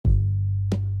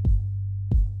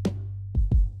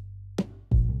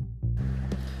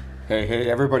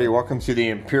Hey, everybody, welcome to the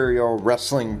Imperial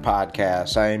Wrestling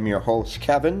Podcast. I am your host,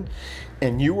 Kevin,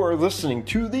 and you are listening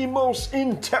to the most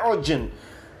intelligent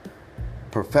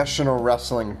professional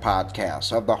wrestling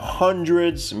podcast. Of the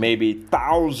hundreds, maybe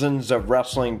thousands of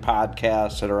wrestling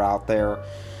podcasts that are out there,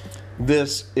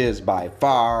 this is by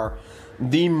far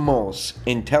the most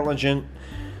intelligent,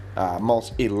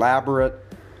 most elaborate,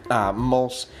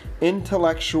 most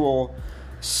intellectual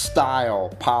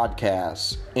style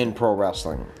podcast in pro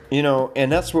wrestling. You know, and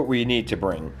that's what we need to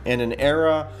bring. In an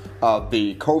era of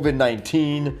the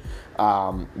COVID-19,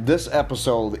 this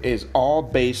episode is all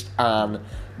based on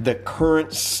the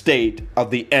current state of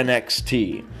the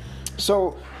NXT.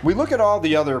 So we look at all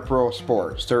the other pro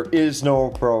sports. There is no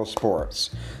pro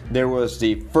sports. There was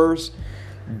the first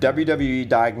WWE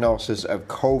diagnosis of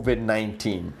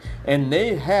COVID-19, and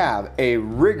they have a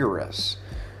rigorous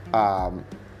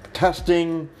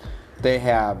testing. They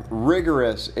have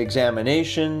rigorous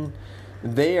examination.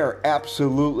 They are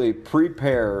absolutely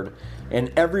prepared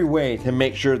in every way to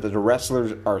make sure that the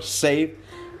wrestlers are safe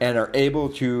and are able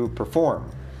to perform.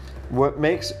 What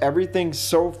makes everything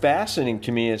so fascinating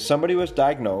to me is somebody was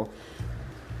diagnosed.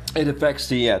 It affects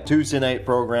the Tuesday night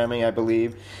programming, I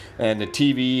believe, and the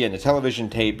TV and the television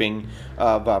taping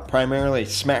of primarily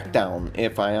SmackDown,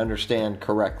 if I understand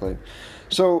correctly.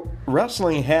 So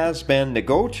wrestling has been the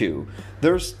go-to.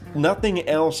 There's nothing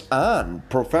else on.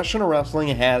 Professional wrestling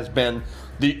has been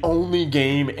the only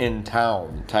game in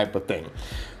town type of thing.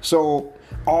 So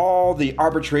all the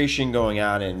arbitration going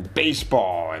on in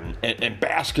baseball and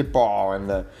basketball and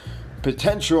the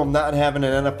potential of not having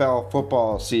an NFL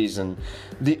football season,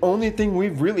 the only thing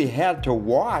we've really had to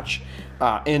watch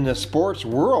in the sports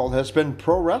world has been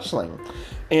pro wrestling.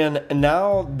 And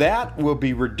now that will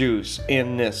be reduced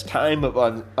in this time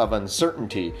of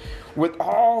uncertainty. With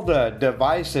all the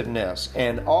divisiveness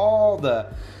and all the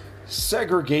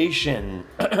segregation,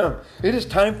 it is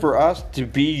time for us to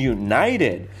be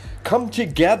united, come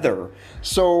together.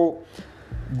 So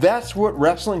that's what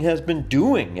wrestling has been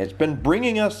doing. It's been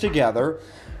bringing us together.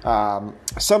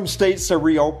 Some states are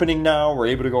reopening now. We're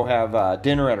able to go have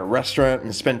dinner at a restaurant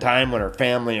and spend time with our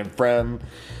family and friends.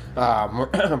 We're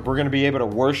going to be able to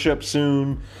worship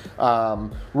soon.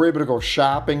 We're able to go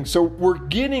shopping. So we're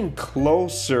getting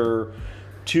closer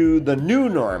to the new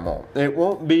normal. It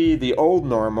won't be the old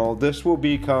normal. This will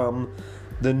become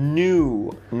the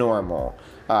new normal.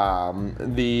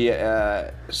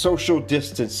 The social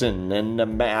distancing and the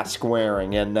mask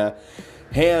wearing and the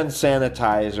hand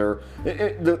sanitizer.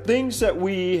 The things that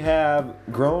we have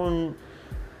grown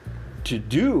to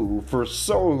do for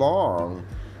so long,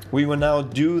 we will now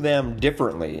do them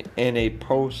differently in a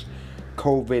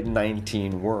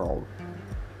post-COVID-19 world.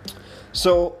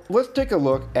 So let's take a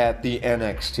look at the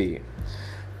NXT.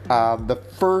 The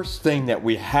first thing that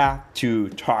we have to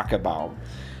talk about,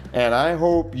 and I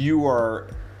hope you are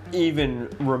even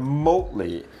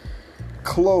remotely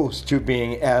close to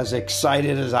being as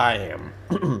excited as I am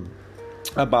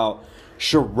about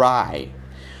Shirai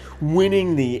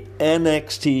winning the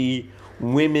NXT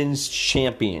Women's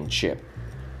Championship.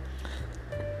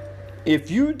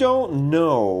 If you don't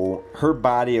know her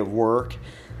body of work,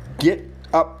 get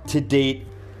up to date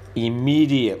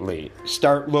immediately.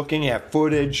 Start looking at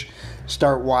footage,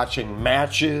 start watching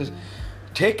matches.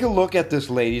 Take a look at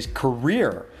this lady's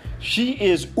career. She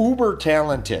is uber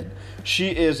talented.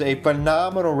 She is a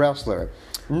phenomenal wrestler.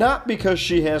 Not because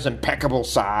she has impeccable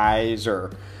size or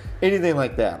anything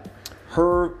like that.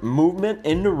 Her movement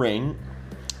in the ring,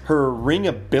 her ring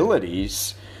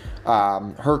abilities,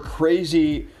 her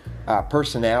crazy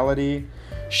personality.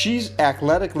 She's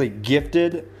athletically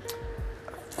gifted,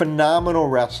 phenomenal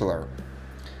wrestler.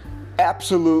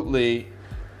 Absolutely,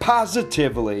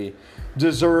 positively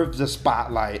deserves the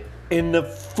spotlight in the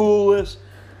fullest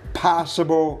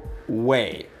possible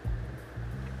way.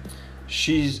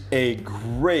 She's a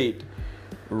great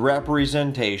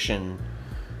representation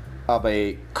of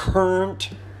a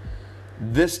current,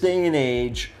 this day and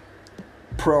age,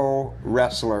 pro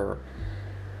wrestler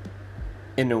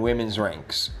in the women's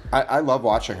ranks. I love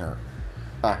watching her.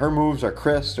 Her moves are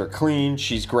crisp, they're clean,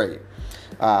 she's great.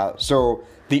 So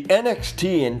the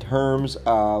NXT, in terms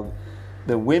of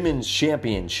the women's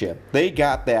championship, they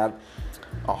got that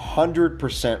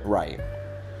 100% right.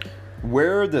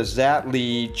 Where does that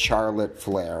leave Charlotte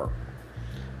Flair?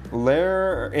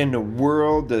 Where in the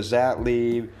world does that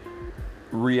leave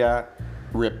Rhea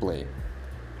Ripley?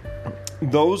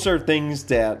 Those are things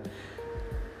that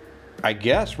I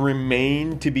guess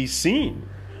remain to be seen.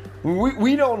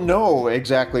 We don't know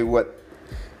exactly what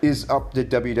is up the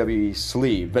WWE's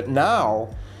sleeve, but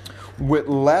now with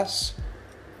less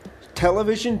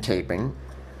television taping,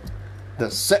 the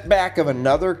setback of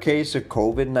another case of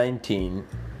COVID-19,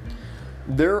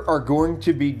 there are going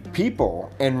to be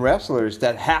people and wrestlers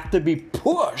that have to be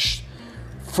pushed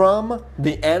from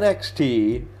the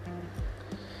NXT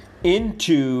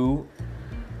into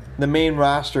the main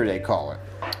roster, they call it,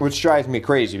 which drives me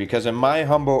crazy because in my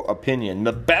humble opinion,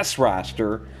 the best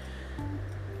roster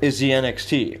is the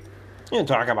NXT. You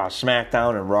talk about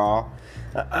SmackDown and Raw.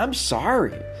 I'm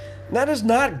sorry. That is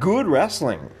not good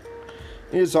wrestling.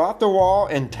 It is off the wall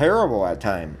and terrible at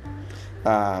times.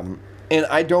 And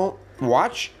I don't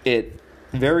watch it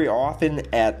very often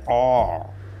at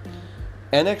all.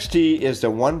 NXT is the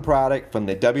one product from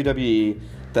the WWE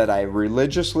that I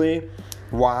religiously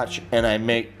watch, and I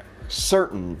make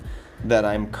certain that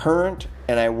I'm current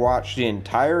and I watch the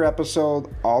entire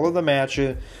episode, all of the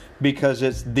matches, because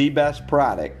it's the best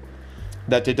product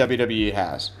that the WWE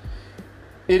has.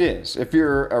 It is. If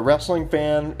you're a wrestling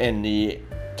fan in the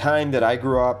time that I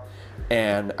grew up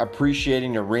and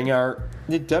appreciating the ring art,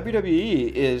 the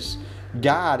WWE is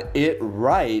got it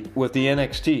right with the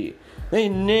NXT. They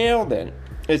nailed it.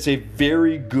 It's a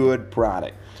very good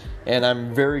product. And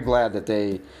I'm very glad that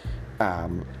they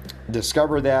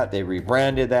discovered that, they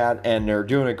rebranded that, and they're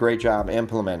doing a great job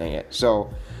implementing it.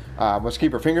 So let's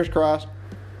keep our fingers crossed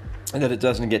that it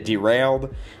doesn't get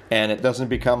derailed and it doesn't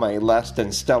become a less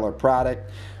than stellar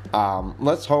product.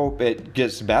 Let's hope it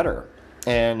gets better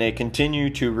and they continue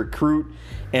to recruit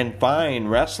and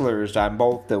find wrestlers on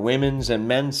both the women's and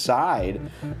men's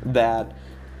side that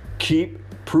keep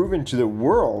proving to the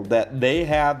world that they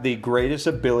have the greatest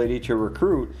ability to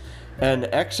recruit and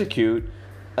execute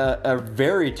a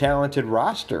very talented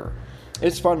roster.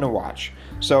 It's fun to watch.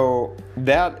 So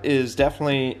that is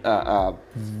definitely a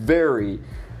very,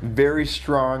 very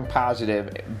strong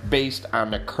positive based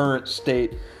on the current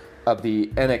state of the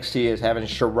NXT as having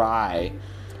Shirai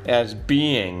as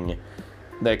being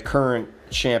the current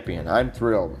champion. I'm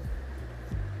thrilled.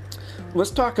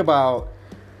 Let's talk about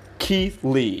Keith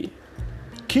Lee.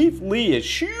 Keith Lee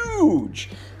is huge.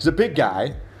 He's a big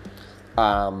guy.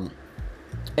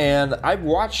 And I've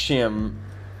watched him,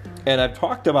 and I've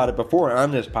talked about it before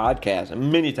on this podcast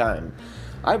many times.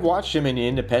 I've watched him in the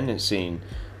independent scene,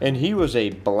 and he was a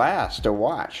blast to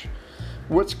watch.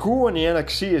 What's cool in the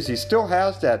NXT is he still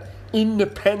has that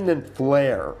independent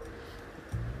flair.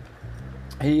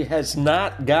 He has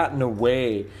not gotten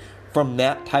away from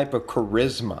that type of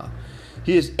charisma.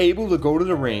 He is able to go to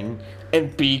the ring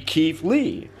and be Keith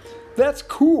Lee. That's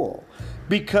cool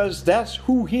because that's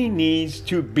who he needs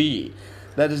to be.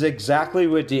 That is exactly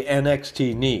what the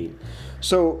NXT need.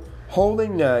 So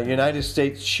holding the United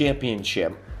States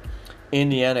Championship in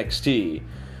the NXT,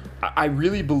 I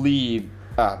really believe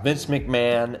Vince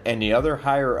McMahon and the other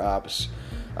higher-ups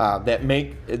that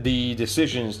make the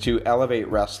decisions to elevate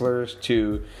wrestlers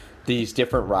to these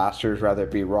different rosters, whether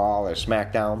it be Raw or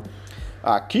SmackDown,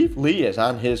 Keith Lee is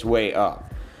on his way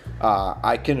up.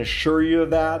 I can assure you of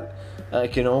that. I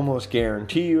can almost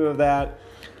guarantee you of that.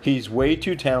 He's way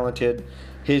too talented.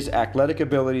 His athletic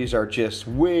abilities are just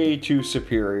way too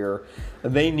superior.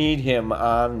 They need him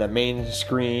on the main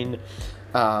screen,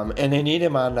 and they need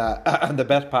him on the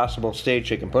best possible stage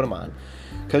they can put him on.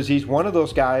 Because he's one of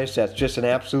those guys that's just an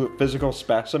absolute physical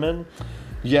specimen,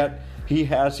 yet he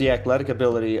has the athletic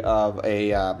ability of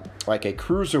like a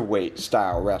cruiserweight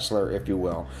style wrestler, if you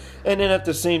will. And then at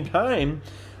the same time,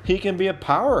 he can be a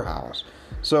powerhouse.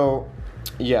 So,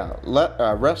 yeah,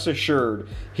 rest assured,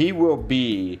 he will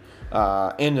be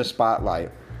in the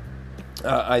spotlight.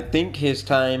 I think his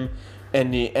time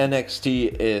in the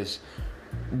NXT is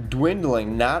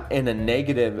dwindling, not in a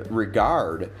negative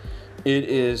regard. It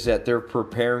is that they're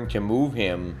preparing to move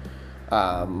him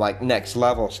like next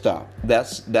level stuff.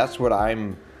 That's what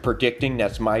I'm predicting.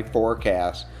 That's my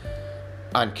forecast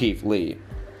on Keith Lee.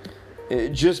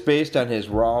 Just based on his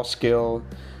raw skill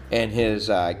and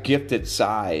his gifted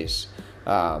size,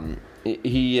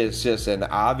 he is just an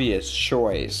obvious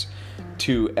choice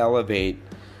to elevate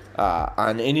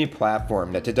on any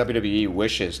platform that the WWE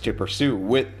wishes to pursue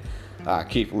with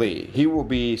Keith Lee. He will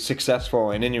be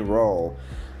successful in any role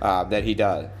that he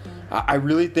does. I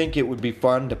really think it would be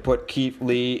fun to put Keith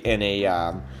Lee in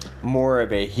a more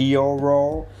of a heel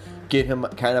role, get him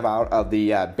kind of out of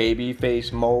the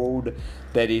babyface mode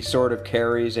that he sort of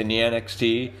carries in the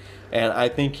NXT, and I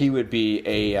think he would be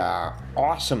a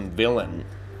awesome villain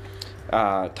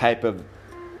type of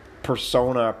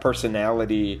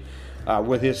personality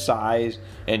with his size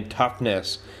and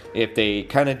toughness. If they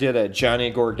kind of did a Johnny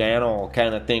Gargano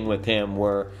kind of thing with him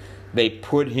where they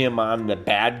put him on the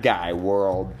bad guy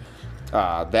world,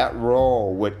 that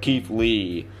role with Keith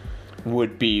Lee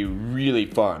would be really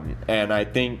fun. And I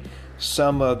think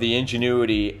some of the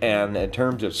ingenuity and in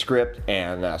terms of script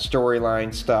and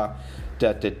storyline stuff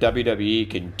that the WWE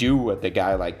can do with a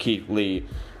guy like Keith Lee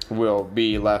will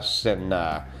be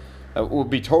will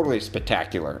be totally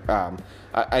spectacular.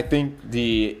 I think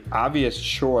the obvious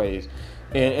choice,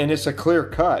 and it's a clear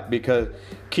cut because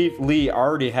Keith Lee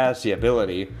already has the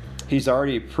ability. He's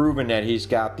already proven that he's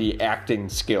got the acting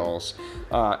skills.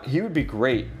 He would be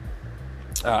great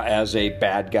as a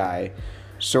bad guy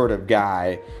sort of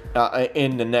guy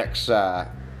in the next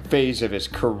phase of his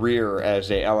career as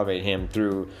they elevate him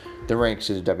through the ranks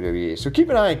of the WWE. So keep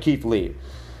an eye on Keith Lee.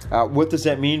 What does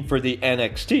that mean for the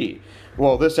NXT?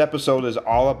 Well, this episode is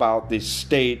all about the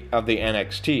state of the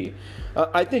NXT.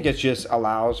 I think it just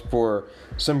allows for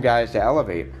some guys to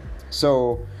elevate.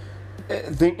 So I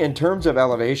think in terms of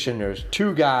elevation, there's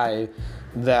two guys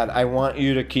that I want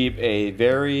you to keep a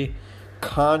very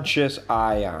conscious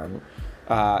eye on.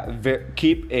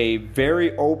 Keep a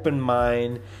very open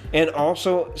mind, and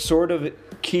also sort of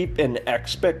keep an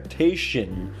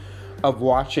expectation of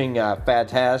watching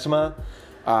Phantasma.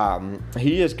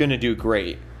 He is going to do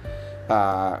great.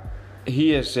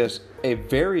 He is just a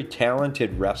very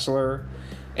talented wrestler,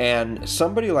 and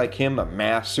somebody like him, a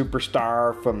mass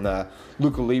superstar from the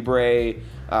Lucha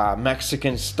Libre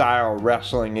Mexican style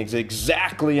wrestling, is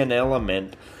exactly an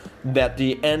element that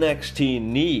the NXT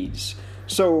needs.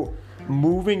 So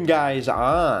moving guys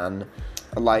on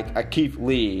like a Keith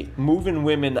Lee, moving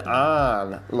women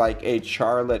on like a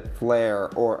Charlotte Flair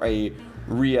or a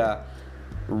Rhea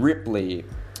Ripley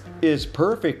is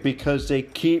perfect because they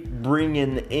keep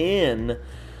bringing in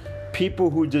people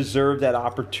who deserve that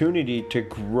opportunity to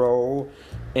grow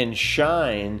and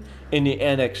shine in the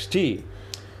NXT.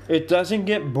 It doesn't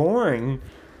get boring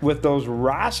with those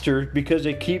rosters because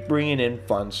they keep bringing in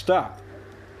fun stuff.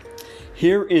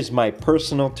 Here is my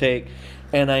personal take,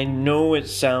 and I know it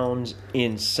sounds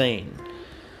insane,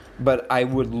 but I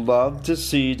would love to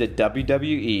see the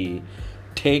WWE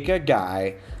take a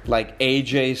guy like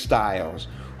AJ Styles,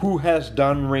 who has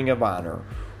done Ring of Honor,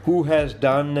 who has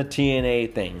done the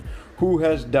TNA thing, who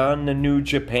has done the New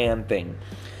Japan thing,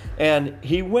 and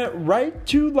he went right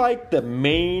to like the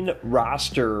main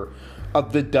roster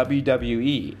of the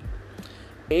WWE.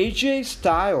 AJ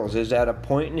Styles is at a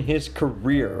point in his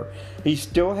career. He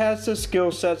still has the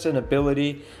skill sets and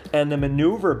ability and the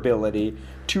maneuverability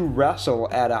to wrestle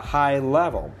at a high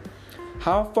level.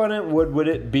 How fun would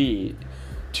it be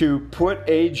to put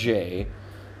AJ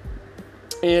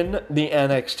in the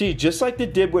NXT, just like they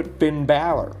did with Finn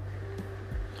Balor?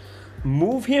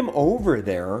 Move him over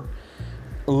there.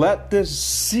 Let this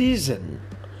seasoned,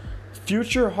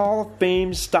 future Hall of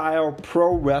Fame style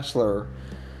pro wrestler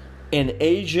in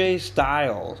AJ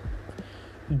Styles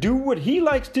do what he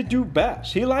likes to do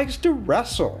best. He likes to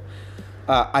wrestle.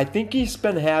 I think he's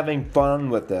been having fun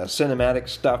with the cinematic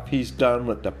stuff he's done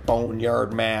with the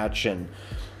Boneyard match, and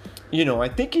I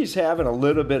think he's having a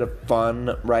little bit of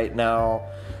fun right now.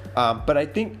 But I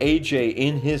think AJ,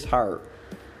 in his heart,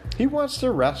 he wants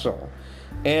to wrestle.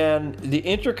 And the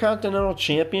Intercontinental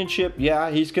Championship, yeah,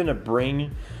 he's going to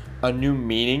bring a new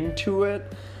meaning to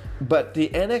it. But the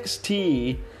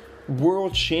NXT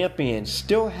World Champion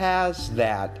still has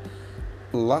that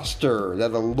luster,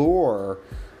 that allure,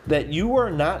 that you are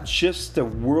not just the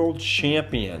world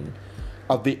champion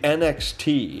of the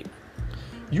NXT.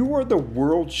 You are the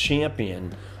world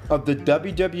champion of the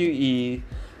WWE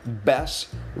best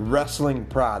wrestling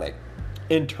product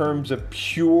in terms of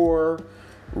pure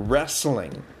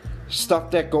wrestling,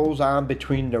 stuff that goes on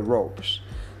between the ropes,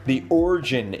 the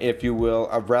origin, if you will,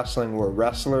 of wrestling, where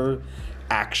wrestlers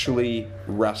actually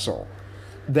wrestle.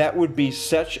 That would be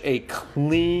such a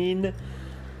clean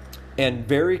and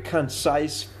very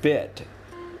concise fit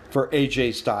for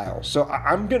AJ Styles. So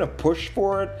I'm going to push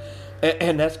for it,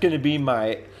 and that's going to be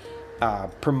my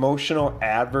promotional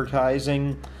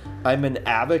advertising. I'm an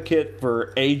advocate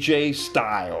for AJ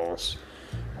Styles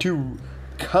to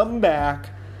come back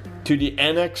to the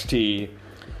NXT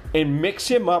and mix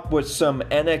him up with some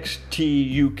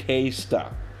NXT UK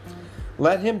stuff.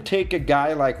 Let him take a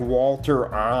guy like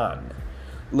Walter on.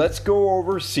 Let's go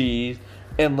overseas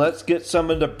and let's get some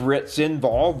of the Brits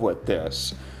involved with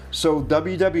this. So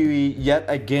WWE, yet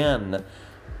again,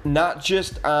 not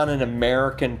just on an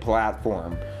American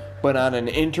platform, but on an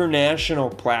international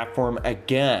platform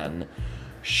again,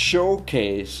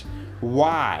 showcase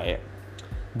why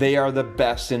they are the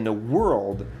best in the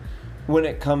world when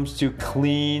it comes to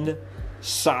clean,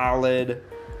 solid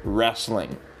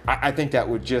wrestling. I think that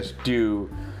would just do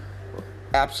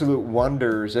absolute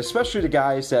wonders, especially the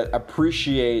guys that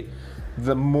appreciate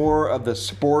the more of the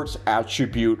sports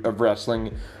attribute of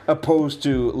wrestling opposed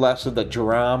to less of the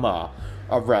drama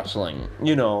of wrestling.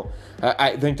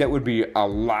 I think that would be a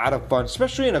lot of fun,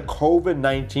 especially in a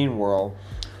COVID-19 world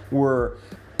where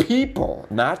people,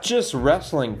 not just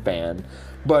wrestling fans,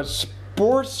 but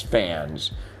sports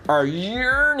fans are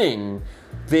yearning.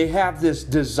 They have this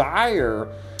desire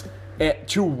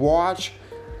to watch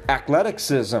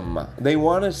athleticism. They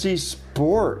want to see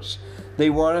sports. They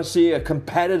want to see a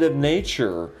competitive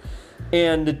nature.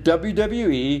 And the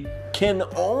WWE can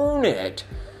own it.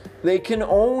 They can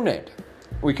own it.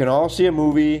 We can all see a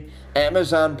movie.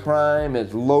 Amazon Prime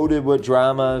is loaded with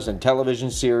dramas and television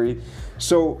series.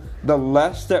 So the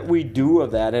less that we do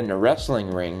of that in the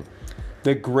wrestling ring,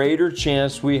 the greater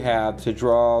chance we have to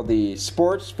draw the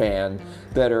sports fan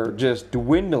that are just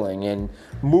dwindling and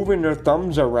moving their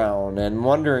thumbs around and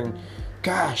wondering,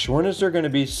 gosh, when is there going to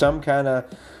be some kind of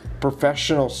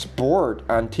professional sport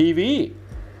on TV?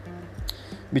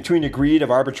 Between the greed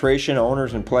of arbitration,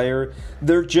 owners, and players,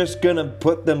 they're just going to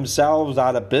put themselves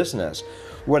out of business.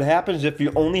 What happens if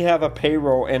you only have a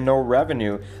payroll and no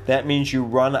revenue? That means you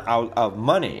run out of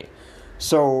money.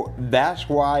 So that's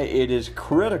why it is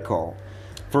critical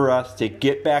for us to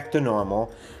get back to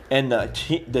normal. And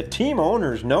the team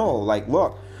owners know, like,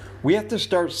 look, we have to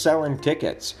start selling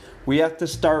tickets. We have to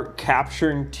start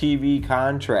capturing TV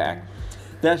contract.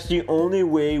 That's the only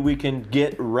way we can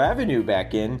get revenue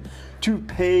back in to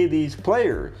pay these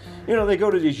players. They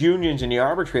go to these unions and the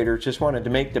arbitrators just wanted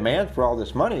to make demands for all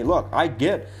this money. Look, I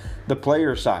get the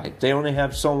player side. They only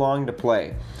have so long to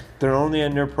play. They're only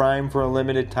in their prime for a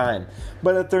limited time.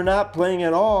 But if they're not playing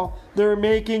at all, they're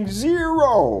making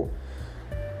zero.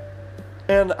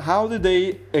 And how do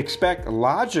they expect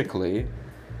logically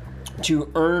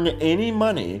to earn any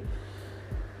money?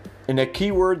 And the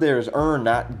key word there is earn,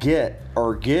 not get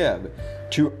or give.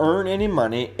 To earn any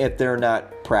money if they're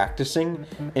not practicing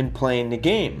and playing the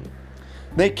game.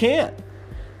 They can't.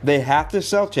 They have to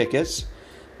sell tickets.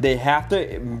 They have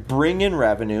to bring in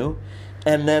revenue.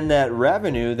 And then that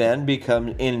revenue then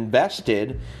becomes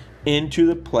invested into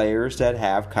the players that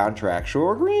have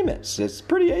contractual agreements. It's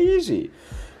pretty easy.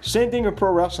 Same thing with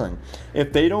pro wrestling.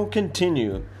 If they don't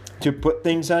continue to put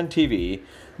things on TV,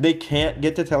 they can't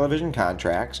get the television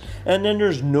contracts. And then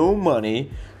there's no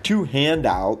money to hand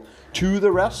out to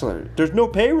the wrestler. There's no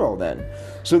payroll then.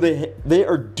 So they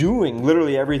are doing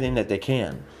literally everything that they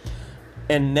can.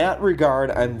 In that regard,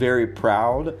 I'm very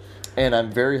proud and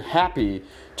I'm very happy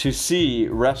to see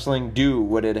wrestling do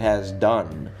what it has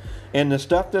done. And the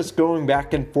stuff that's going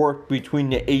back and forth between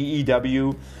the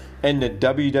AEW and the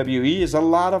WWE is a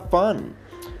lot of fun.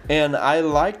 And I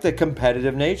like the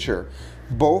competitive nature.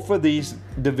 Both of these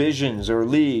divisions or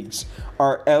leagues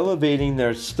are elevating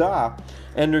their stuff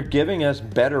and they're giving us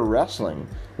better wrestling,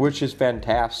 which is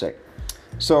fantastic.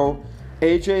 So,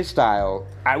 AJ Styles,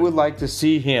 I would like to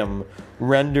see him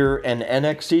render an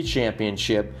NXT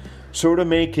championship, sort of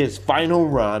make his final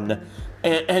run,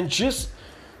 and just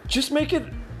make it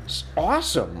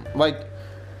awesome. Like,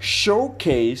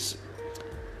 showcase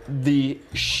the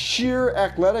sheer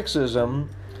athleticism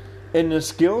and the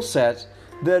skill sets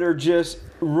that are just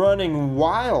running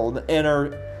wild and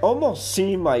are almost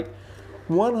seem like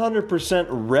 100%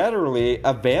 readily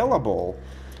available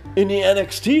in the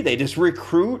NXT. They just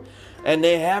recruit and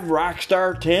they have rock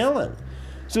star talent.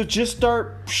 So just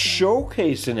start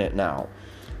showcasing it now.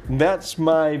 That's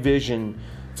my vision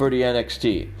for the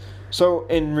NXT. So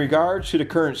in regards to the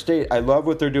current state, I love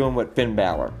what they're doing with Finn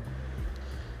Balor.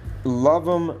 Love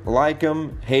him, like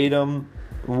him, hate him,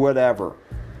 whatever.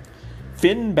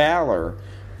 Finn Balor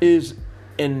is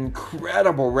an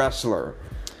incredible wrestler.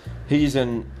 He's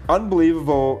in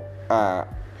unbelievable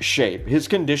shape. His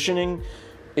conditioning,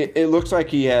 it looks like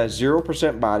he has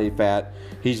 0% body fat.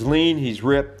 He's lean, he's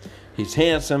ripped, he's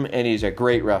handsome, and he's a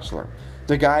great wrestler.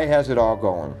 The guy has it all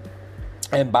going.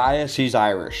 And bias, he's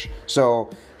Irish. So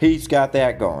he's got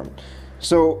that going.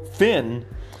 So Finn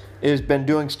has been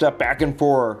doing stuff back and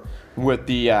forth with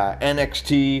the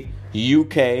NXT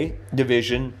UK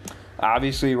division,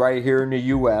 obviously right here in the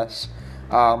US.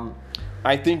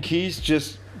 I think he's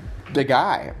just the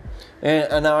guy.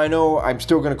 And now I know I'm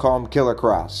still going to call him Killer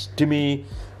Cross. To me,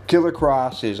 Killer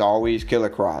Cross is always Killer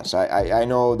Cross. I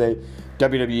know that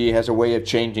WWE has a way of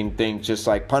changing things, just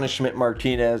like Punishment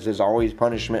Martinez is always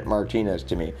Punishment Martinez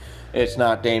to me. It's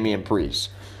not Damian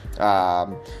Priest.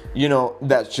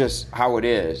 That's just how it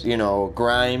is.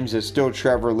 Grimes is still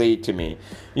Trevor Lee to me.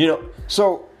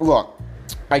 So look,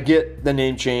 I get the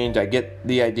name change. I get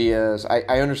the ideas.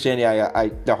 I understand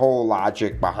the whole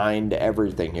logic behind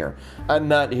everything here. I'm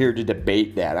not here to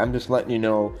debate that. I'm just letting you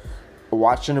know,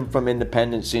 watching them from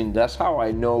independent scene, that's how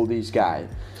I know these guys.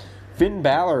 Finn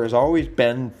Balor has always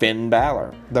been Finn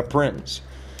Balor, the Prince.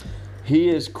 He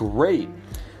is great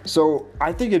So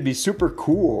I think it'd be super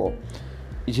cool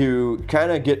to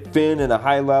kind of get Finn in a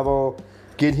high level,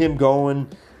 get him going,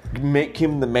 make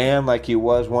him the man like he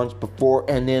was once before,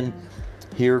 and then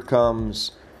here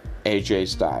comes AJ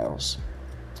Styles.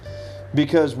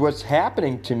 Because what's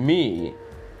happening to me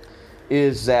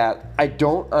is that I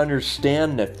don't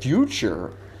understand the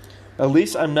future. At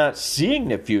least I'm not seeing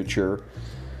the future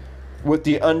with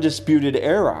the Undisputed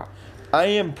Era. I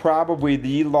am probably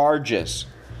the largest,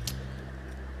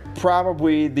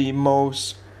 probably the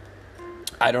most,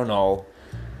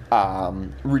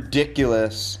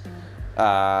 ridiculous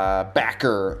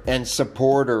backer and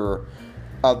supporter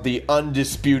of the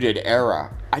Undisputed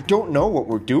Era. I don't know what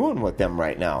we're doing with them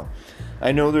right now.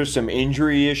 I know there's some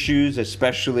injury issues,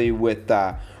 especially with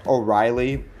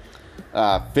O'Reilly.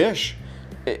 Fish,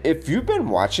 if you've been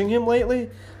watching him lately,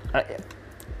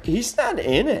 he's not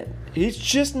in it. He's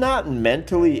just not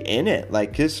mentally in it.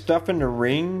 Like, his stuff in the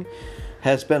ring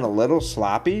has been a little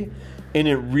sloppy, and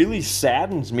it really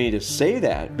saddens me to say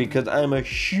that because I'm a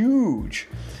huge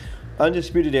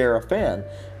Undisputed Era fan,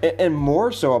 and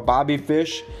more so a Bobby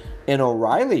Fish and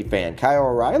O'Reilly fan, Kyle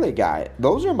O'Reilly guy.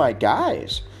 Those are my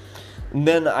guys. And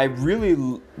then I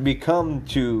really become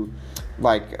to,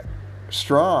 like,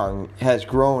 Strong has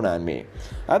grown on me.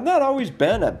 I've not always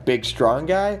been a big Strong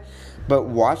guy, but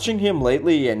watching him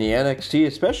lately in the NXT,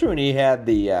 especially when he had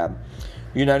the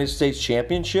United States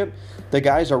Championship, the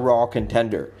guy's a Raw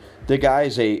contender. The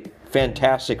guy's a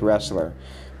fantastic wrestler.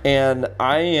 And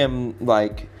I am,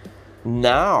 like,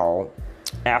 now,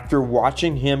 after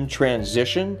watching him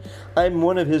transition, I'm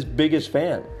one of his biggest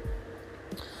fans.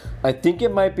 I think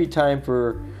it might be time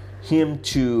for him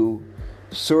to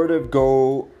sort of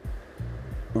go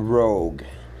rogue,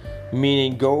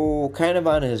 meaning go kind of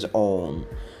on his own,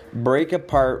 break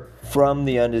apart from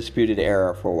the Undisputed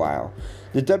Era for a while.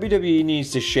 The WWE needs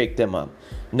to shake them up.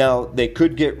 Now, they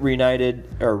could get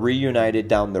reunited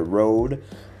down the road,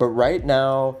 but right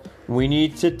now, we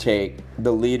need to take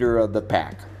the leader of the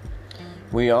pack.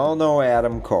 We all know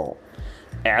Adam Cole.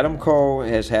 Adam Cole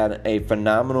has had a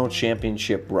phenomenal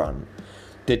championship run.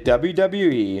 The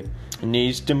WWE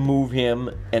needs to move him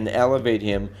and elevate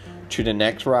him to the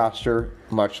next roster,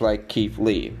 much like Keith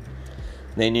Lee.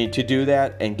 They need to do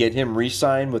that and get him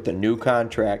re-signed with a new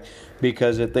contract,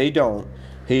 because if they don't,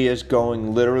 he is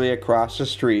going literally across the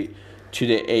street to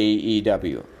the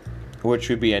AEW, which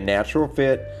would be a natural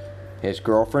fit. His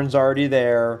girlfriend's already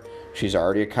there. She's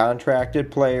already a contracted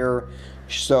player.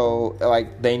 So,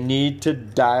 like, they need to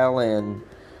dial in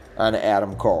on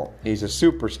Adam Cole. He's a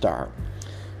superstar.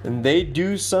 And they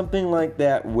do something like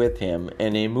that with him,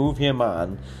 and they move him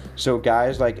on. So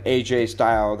guys like AJ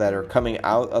Styles that are coming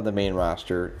out of the main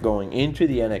roster, going into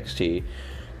the NXT,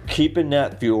 keeping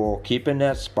that fuel, keeping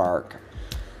that spark,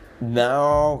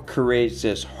 now creates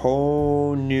this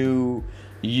whole new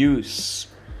use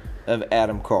of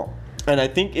Adam Cole. And I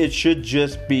think it should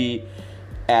just be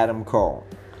Adam Cole.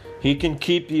 He can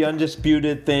keep the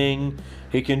undisputed thing.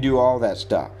 He can do all that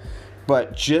stuff.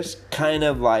 But just kind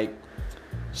of like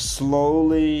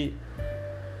slowly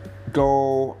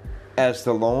go as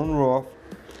the lone wolf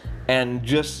and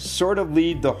just sort of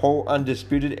leave the whole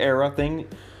Undisputed Era thing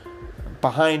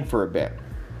behind for a bit.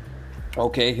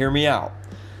 Okay, hear me out.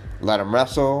 Let him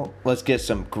wrestle. Let's get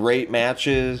some great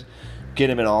matches. Get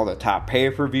him in all the top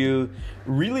pay-per-view.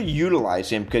 Really utilize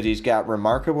him because he's got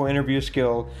remarkable interview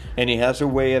skill and he has a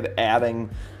way of adding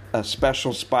a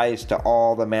special spice to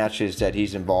all the matches that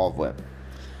he's involved with.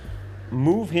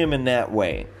 Move him in that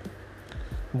way.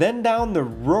 Then down the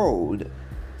road,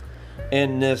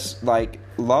 in this like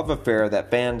love affair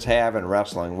that fans have in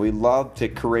wrestling, we love to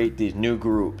create these new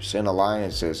groups and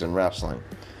alliances in wrestling.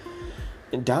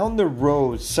 And down the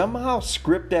road, somehow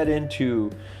script that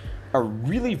into a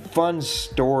really fun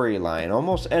storyline,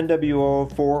 almost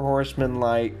NWO, Four Horsemen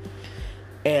like,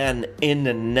 and in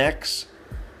the next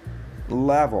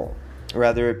level,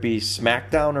 whether it be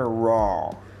SmackDown or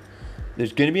Raw,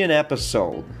 there's going to be an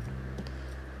episode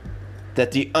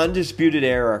that the Undisputed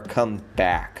Era come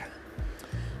back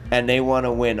and they want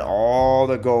to win all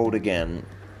the gold again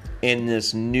in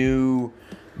this new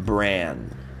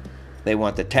brand. They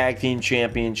want the tag team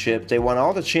championships. They want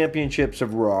all the championships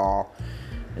of Raw.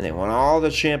 And they want all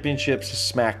the championships of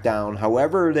SmackDown.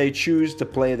 However they choose to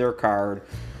play their card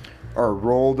or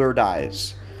roll their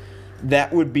dice.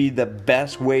 That would be the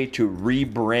best way to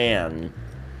rebrand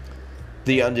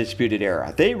the Undisputed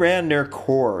Era. They ran their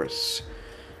course.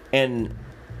 And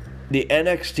the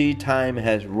NXT time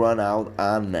has run out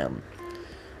on them.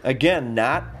 Again,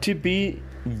 not to be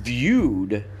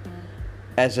viewed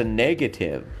as a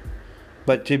negative,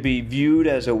 but to be viewed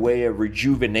as a way of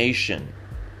rejuvenation.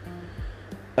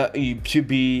 to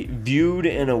be viewed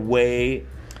in a way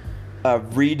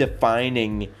of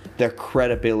redefining their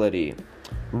credibility,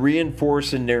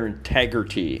 reinforcing their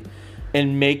integrity,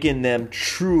 and making them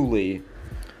truly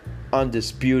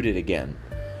undisputed again.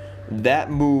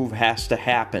 That move has to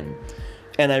happen.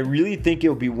 And I really think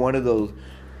it'll be one of those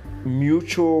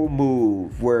mutual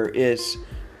moves where it's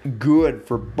good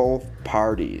for both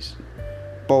parties.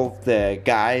 Both the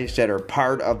guys that are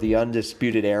part of the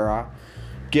Undisputed Era,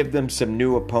 give them some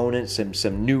new opponents and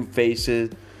some new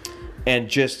faces and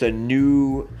just a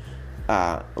new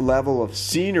level of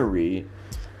scenery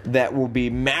that will be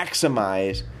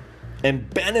maximized and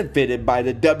benefited by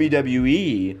the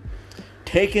WWE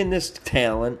taking this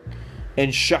talent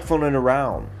and shuffling it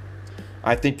around.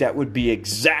 I think that would be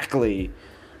exactly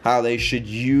how they should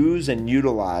use and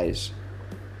utilize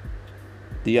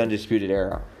the Undisputed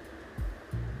Era.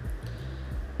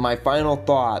 My final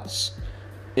thoughts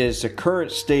is the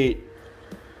current state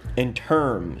in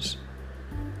terms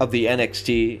of the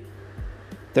NXT.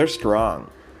 They're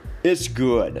strong. It's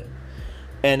good.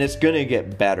 And it's going to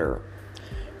get better.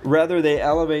 Whether they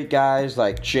elevate guys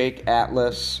like Jake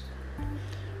Atlas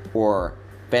or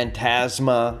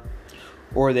Phantasma,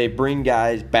 or they bring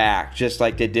guys back just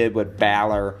like they did with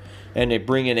Balor, and they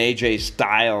bring in AJ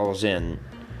Styles in,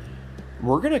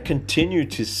 we're going to continue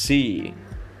to see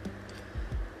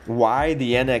why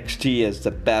the NXT is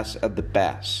the best of the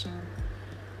best.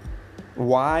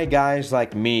 Why guys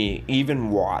like me even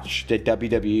watch the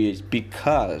WWE is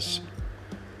because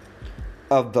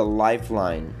of the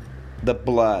lifeline, the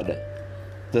blood,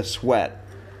 the sweat,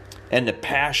 and the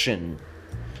passion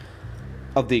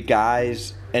of the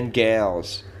guys and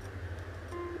gals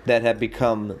that have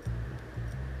become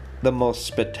the most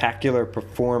spectacular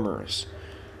performers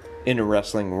in the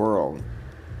wrestling world,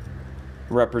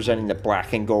 representing the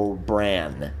black and gold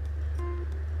brand,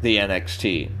 the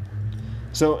NXT.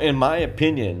 So in my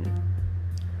opinion,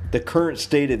 the current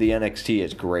state of the NXT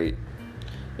is great.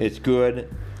 It's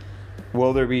good.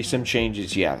 Will there be some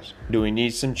changes? Yes. Do we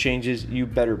need some changes? You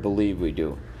better believe we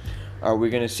do. Are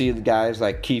we going to see the guys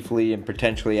like Keith Lee and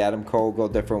potentially Adam Cole go a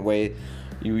different way?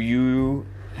 You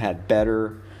had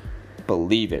better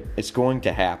believe it. It's going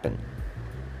to happen.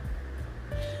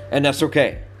 And that's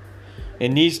okay. It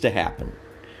needs to happen.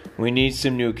 We need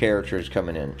some new characters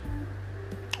coming in.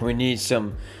 We need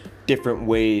some different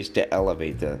ways to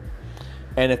elevate them.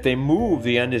 And if they move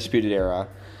the Undisputed Era,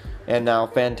 and now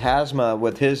Phantasma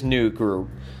with his new group,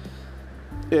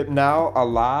 it now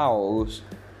allows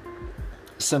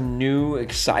some new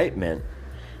excitement,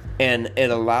 and it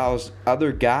allows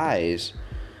other guys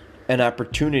an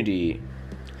opportunity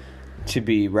to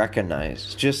be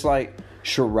recognized. Just like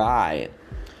Shirai,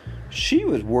 she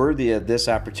was worthy of this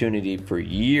opportunity for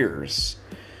years,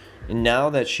 and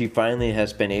now that she finally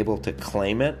has been able to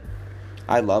claim it,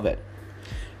 I love it.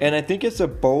 And I think it's a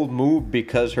bold move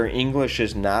because her English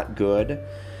is not good,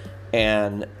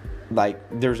 and like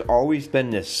there's always been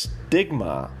this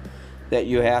stigma that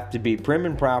you have to be prim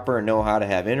and proper and know how to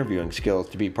have interviewing skills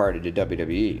to be part of the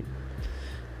WWE.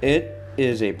 It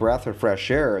is a breath of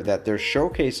fresh air that they're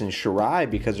showcasing Shirai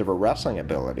because of her wrestling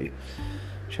ability.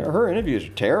 Her interviews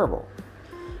are terrible.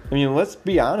 I mean, let's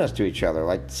be honest to each other.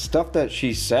 Like, stuff that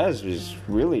she says is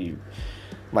really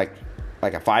like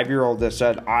a 5-year-old that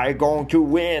said, "I going to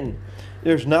win."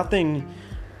 There's nothing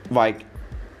like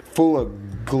full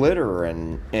of glitter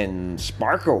and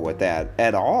sparkle with that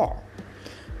at all.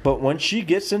 But when she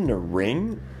gets in the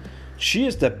ring, she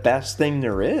is the best thing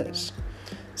there is.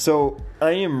 So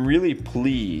I am really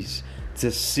pleased to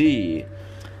see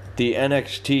the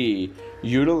NXT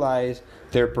utilize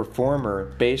their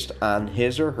performer based on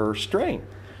his or her strength.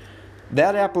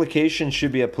 That application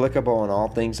should be applicable in all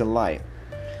things in life.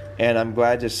 And I'm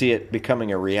glad to see it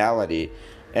becoming a reality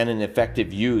and an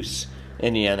effective use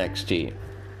in the NXT.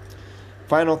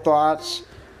 Final thoughts.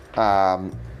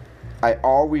 I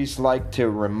always like to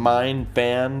remind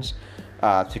fans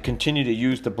to continue to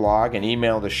use the blog and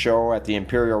email the show at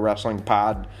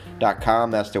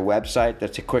theimperialwrestlingpod.com. That's the website.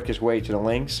 That's the quickest way to the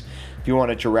links. If you want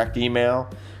a direct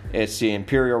email, it's the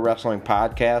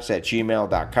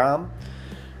imperialwrestlingpodcast@gmail.com.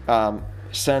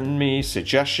 Send me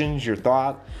suggestions, your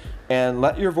thought, and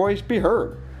let your voice be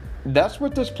heard. That's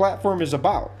what this platform is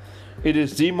about. It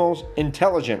is the most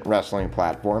intelligent wrestling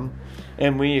platform,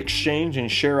 and we exchange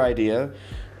and share ideas,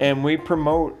 and we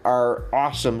promote our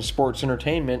awesome sports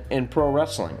entertainment in pro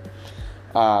wrestling.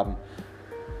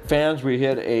 Fans, we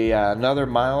hit another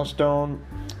milestone.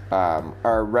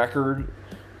 Our record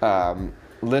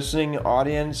listening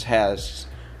audience has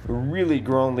really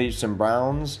grown leaps and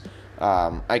bounds.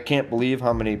 I can't believe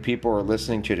how many people are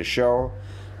listening to the show.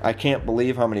 I can't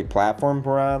believe how many platforms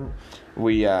we're on.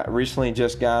 We recently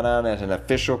just got on as an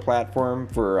official platform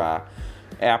for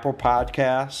Apple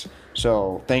Podcasts.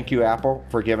 So thank you, Apple,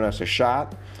 for giving us a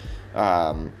shot.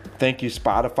 Thank you,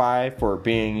 Spotify, for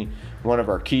being one of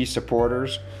our key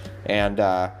supporters. And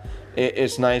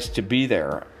it's nice to be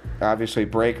there. Obviously,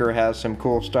 Breaker has some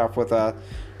cool stuff with us,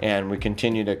 and we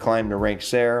continue to climb the ranks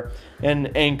there.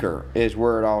 And Anchor is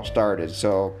where it all started.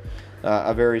 So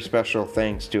a very special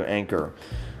thanks to Anchor.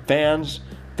 Fans,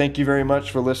 thank you very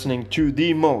much for listening to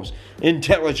the most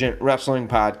intelligent wrestling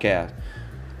podcast.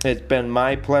 It's been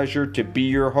my pleasure to be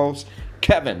your host,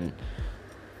 Kevin.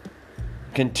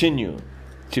 Continue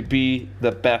to be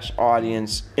the best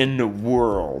audience in the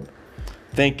world.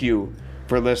 Thank you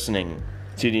for listening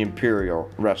to the Imperial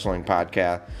Wrestling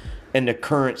Podcast and the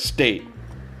current state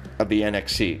of the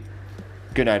NXT.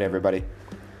 Good night, everybody.